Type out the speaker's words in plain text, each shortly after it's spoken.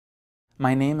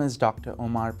My name is Dr.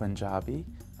 Omar Punjabi.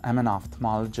 I'm an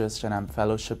ophthalmologist and I'm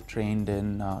fellowship trained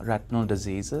in retinal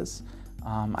diseases.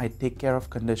 I take care of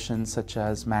conditions such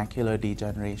as macular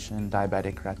degeneration,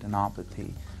 diabetic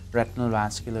retinopathy, retinal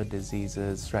vascular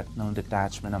diseases, retinal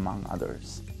detachment, among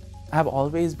others. I've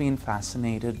always been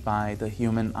fascinated by the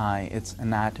human eye, its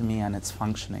anatomy and its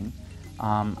functioning.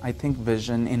 I think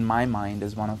vision, in my mind,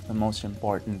 is one of the most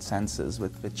important senses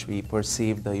with which we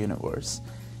perceive the universe.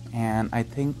 And I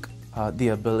think the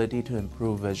ability to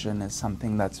improve vision is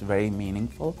something that's very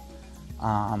meaningful.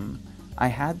 I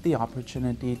had the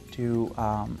opportunity to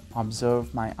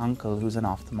observe my uncle, who's an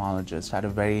ophthalmologist, at a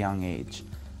very young age.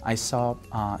 I saw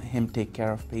him take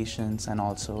care of patients and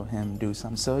also him do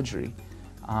some surgery.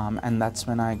 And that's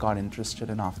when I got interested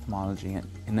in ophthalmology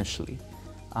initially.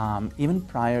 Even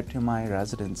prior to my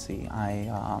residency,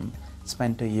 I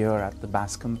spent a year at the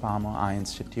Bascom Palmer Eye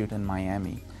Institute in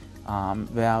Miami,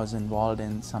 where I was involved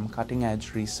in some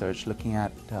cutting-edge research looking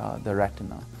at the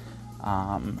retina.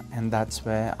 And that's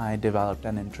where I developed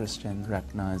an interest in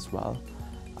retina as well.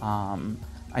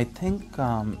 I think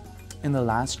in the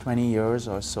last 20 years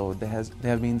or so, there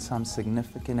have been some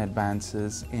significant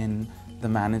advances in the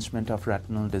management of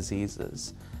retinal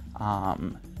diseases.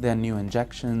 There are new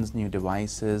injections, new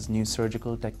devices, new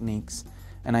surgical techniques,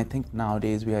 and I think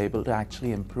nowadays we are able to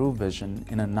actually improve vision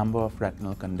in a number of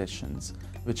retinal conditions,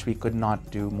 which we could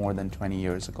not do more than 20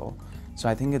 years ago. So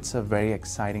I think it's a very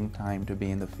exciting time to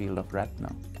be in the field of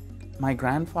retina. My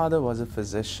grandfather was a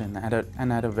physician,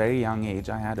 and at a very young age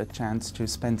I had a chance to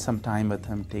spend some time with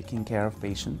him taking care of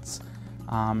patients.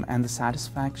 And the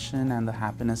satisfaction and the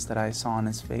happiness that I saw on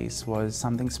his face was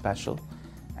something special,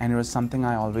 and it was something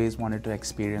I always wanted to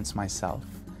experience myself.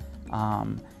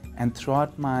 And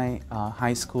throughout my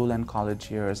high school and college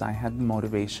years, I had the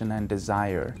motivation and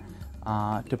desire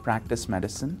to practice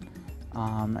medicine.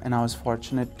 And I was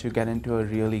fortunate to get into a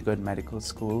really good medical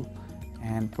school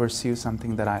and pursue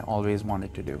something that I always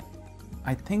wanted to do.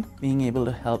 I think being able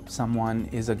to help someone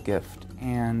is a gift,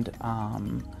 and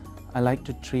I like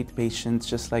to treat patients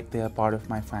just like they are part of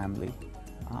my family.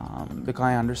 Because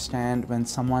I understand when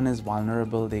someone is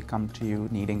vulnerable, they come to you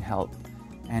needing help.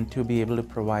 And to be able to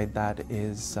provide that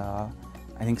is, I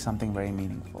think, something very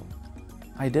meaningful.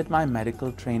 I did my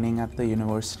medical training at the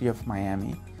University of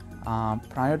Miami,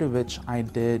 prior to which I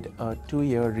did a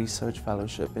 2-year research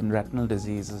fellowship in retinal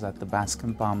diseases at the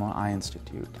Bascom Palmer Eye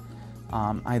Institute.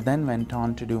 I then went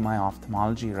on to do my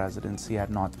ophthalmology residency at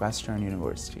Northwestern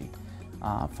University,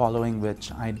 following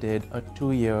which I did a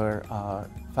 2-year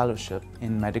fellowship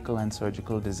in medical and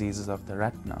surgical diseases of the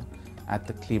retina at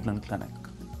the Cleveland Clinic.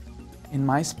 In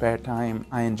my spare time,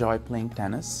 I enjoy playing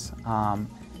tennis,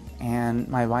 and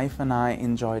my wife and I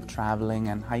enjoy traveling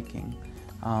and hiking.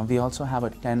 We also have a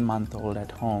 10-month-old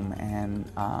at home, and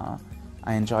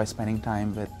I enjoy spending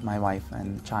time with my wife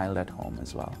and child at home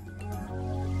as well.